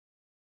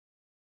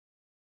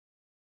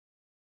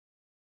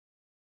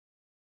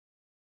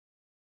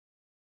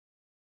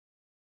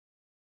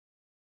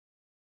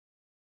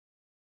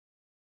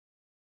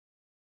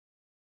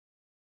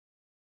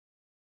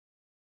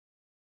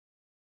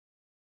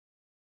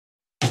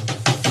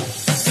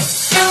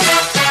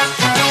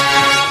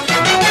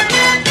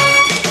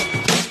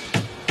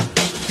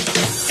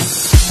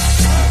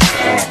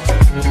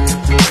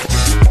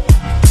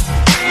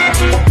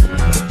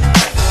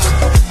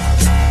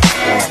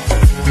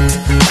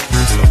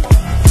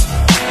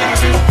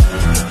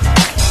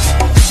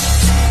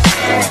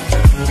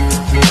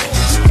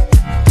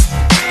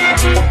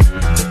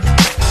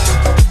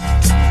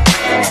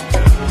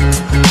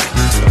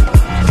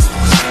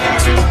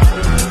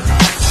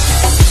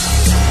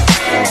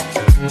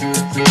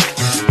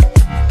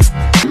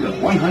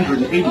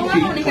80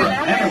 feet for a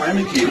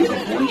panoramic view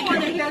of Orange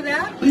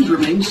County. Please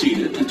remain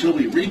seated until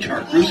we reach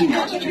our cruising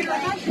altitude.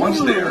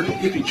 Once there,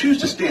 if you choose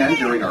to stand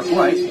during our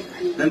flight,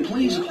 then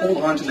please hold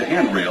on to the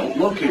handrail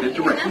located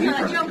directly in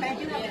front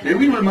of you. May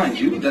we remind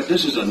you that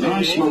this is a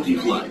non-smoking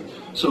flight,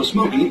 so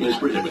smoking is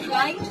prohibited.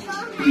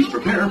 Please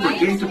prepare for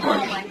gate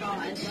departure.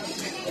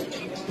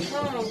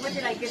 Oh, what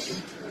did I get you?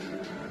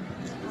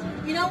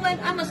 You know what?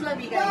 I must love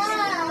you guys.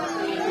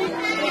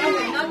 I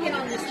will not get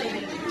on this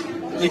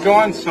thing. You go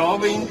on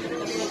solving?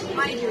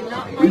 I do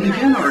not. We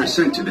begin our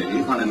ascent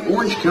today on an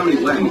Orange County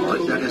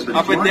landmark that has been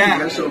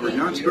flying us over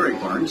Knott's Berry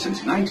Farm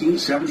since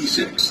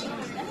 1976.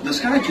 The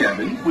Sky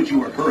Cabin, which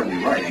you are currently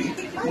riding,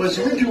 was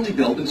originally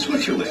built in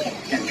Switzerland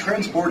and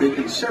transported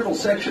in several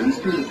sections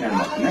through the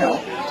Panama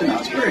Canal to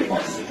Knott's Berry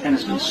Farm and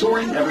has been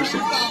soaring ever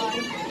since.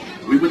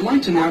 We would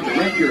like to now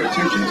direct your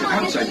attention to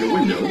outside your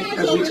window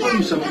as we tell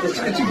you some of the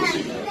sights you will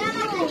see.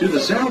 To the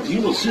south,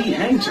 you will see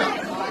Hang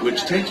Time,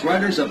 which takes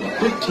riders up a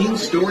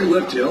 15-story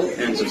lift hill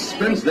and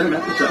suspends them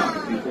at the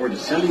top before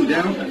descending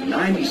down a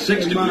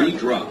 96-degree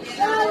drop.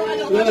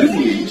 To the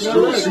east, you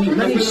will see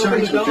many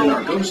sights within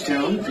our ghost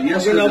town,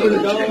 Fiesta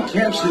Village, and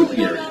Camp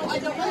Snoopy areas.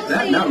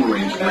 That mountain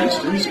range, for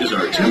instance, is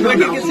our Timber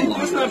Mountain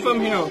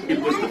Lodge. It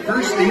was the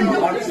first theme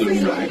park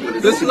balloon ride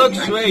with this looks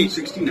great.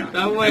 1969,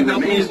 That way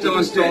help me to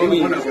this day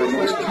one of our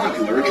most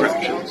popular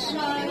attractions.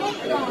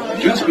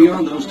 Just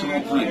beyond those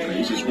tall pine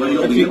trees is where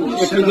you'll be able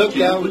to if you look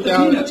down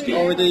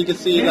over there, you can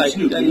see like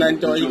that man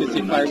door, you can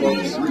see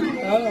fireworks.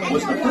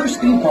 Was the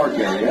first theme park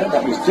area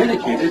that was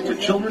dedicated to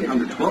children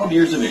under 12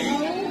 years of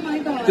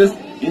age. This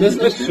This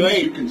looks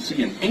great. You can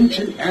see an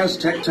ancient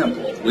Aztec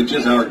temple, which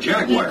is our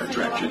Jaguar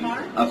attraction,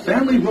 a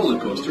family roller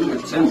coaster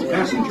that sends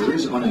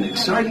passengers on an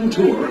exciting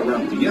tour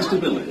around Fiesta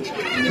Village,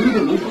 through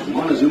the loop of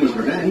Montezuma's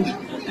Revenge,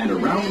 and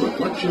around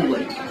Reflection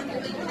Lake.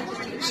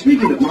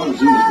 Speaking of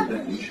Montezuma's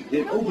Revenge,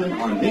 it opened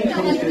on May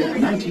 25th,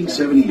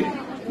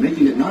 1978,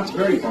 making it Knott's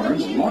Berry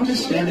Farm's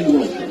longest-standing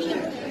roller coaster.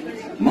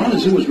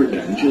 Montezuma's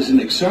Revenge is an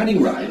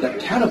exciting ride that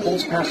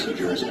catapults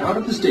passengers out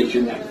of the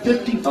station at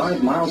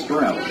 55 miles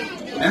per hour.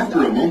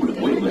 After a moment of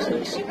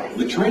weightlessness,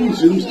 the train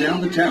zooms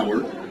down the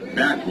tower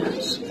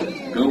backwards.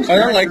 I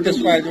don't like this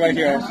ride right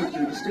here.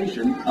 Through the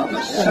station up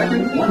a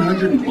second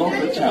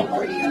 112-foot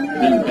tower,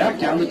 then back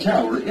down the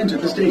tower into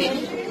the station.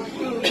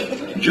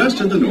 Just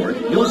to the north,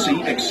 you'll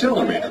see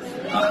Accelerator,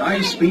 a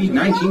high-speed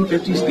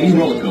 1950s theme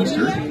roller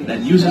coaster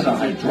that uses a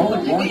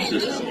hydraulic launch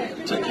system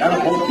to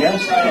catapult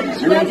guests from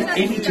 0 to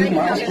 82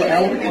 miles per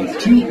hour in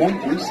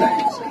 2.3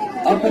 seconds,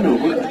 up and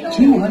over a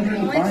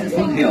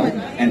 205-foot hill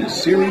and a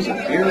series of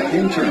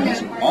hairpin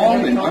turns,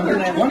 all in under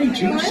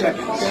 22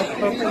 seconds.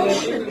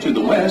 To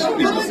the west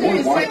is the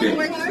Boardwalk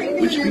Bay,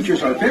 which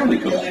features our family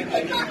coasters,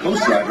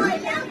 Coast Rider,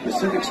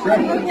 Pacific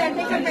Scrambler,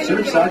 and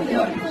Surfside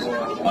Flyers,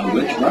 on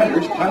which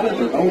riders pilot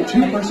their own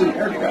two-person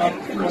aircraft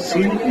for a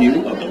scenic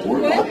view of the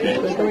Boardwalk Bay.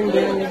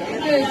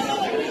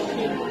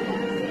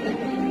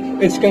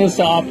 It's gonna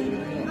stop. No,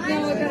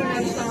 it better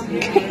not stop.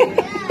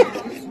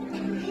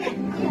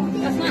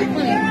 That's not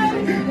funny.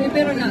 It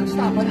better not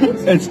stop.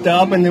 It's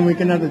stop and then we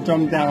can have to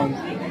jump down. Oh,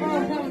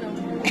 hell no.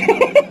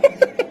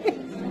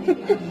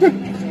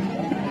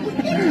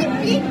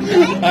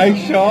 Are you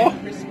sure?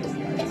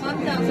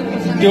 I'm down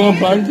supposed Do you want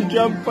bungee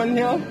jump on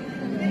here?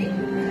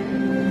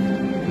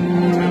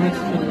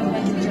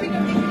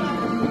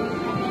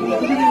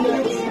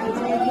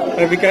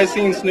 Have you guys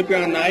seen Snoopy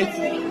on Ice?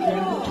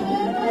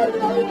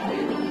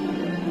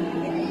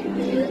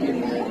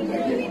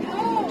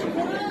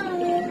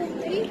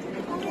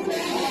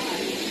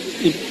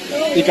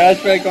 You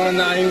guys better go on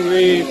the Iron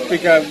Reef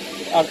because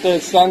after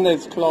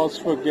Sunday's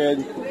closed for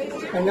good.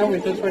 I know,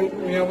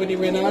 we already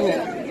went on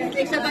it.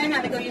 Except I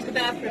had to go use the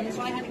bathroom,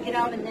 so I had to get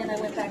out and then I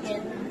went back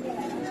in.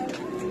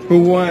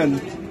 Who won?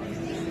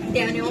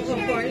 Daniel,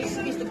 of course.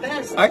 He's the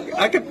best.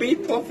 I could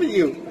beat both of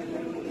you.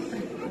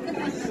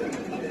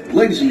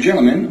 Ladies and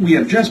gentlemen, we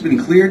have just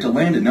been cleared to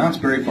land at Knott's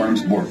Berry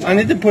Farm's boardwalk. I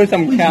need to put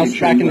some Please cash make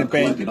sure back you in the have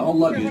bank. collected all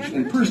luggage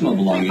and personal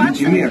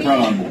belongings you may have brought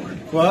on board.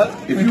 What?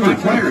 If you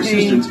require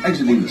assistance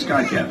exiting the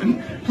Sky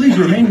Cabin, please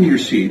remain in your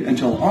seat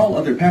until all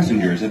other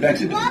passengers have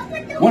exited.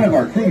 One of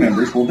our crew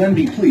members will then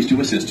be pleased to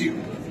assist you.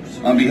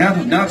 On behalf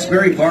of Knott's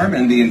Berry Farm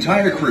and the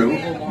entire crew,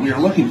 we are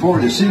looking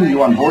forward to seeing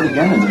you on board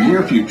again in the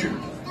near future.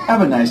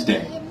 Have a nice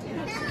day.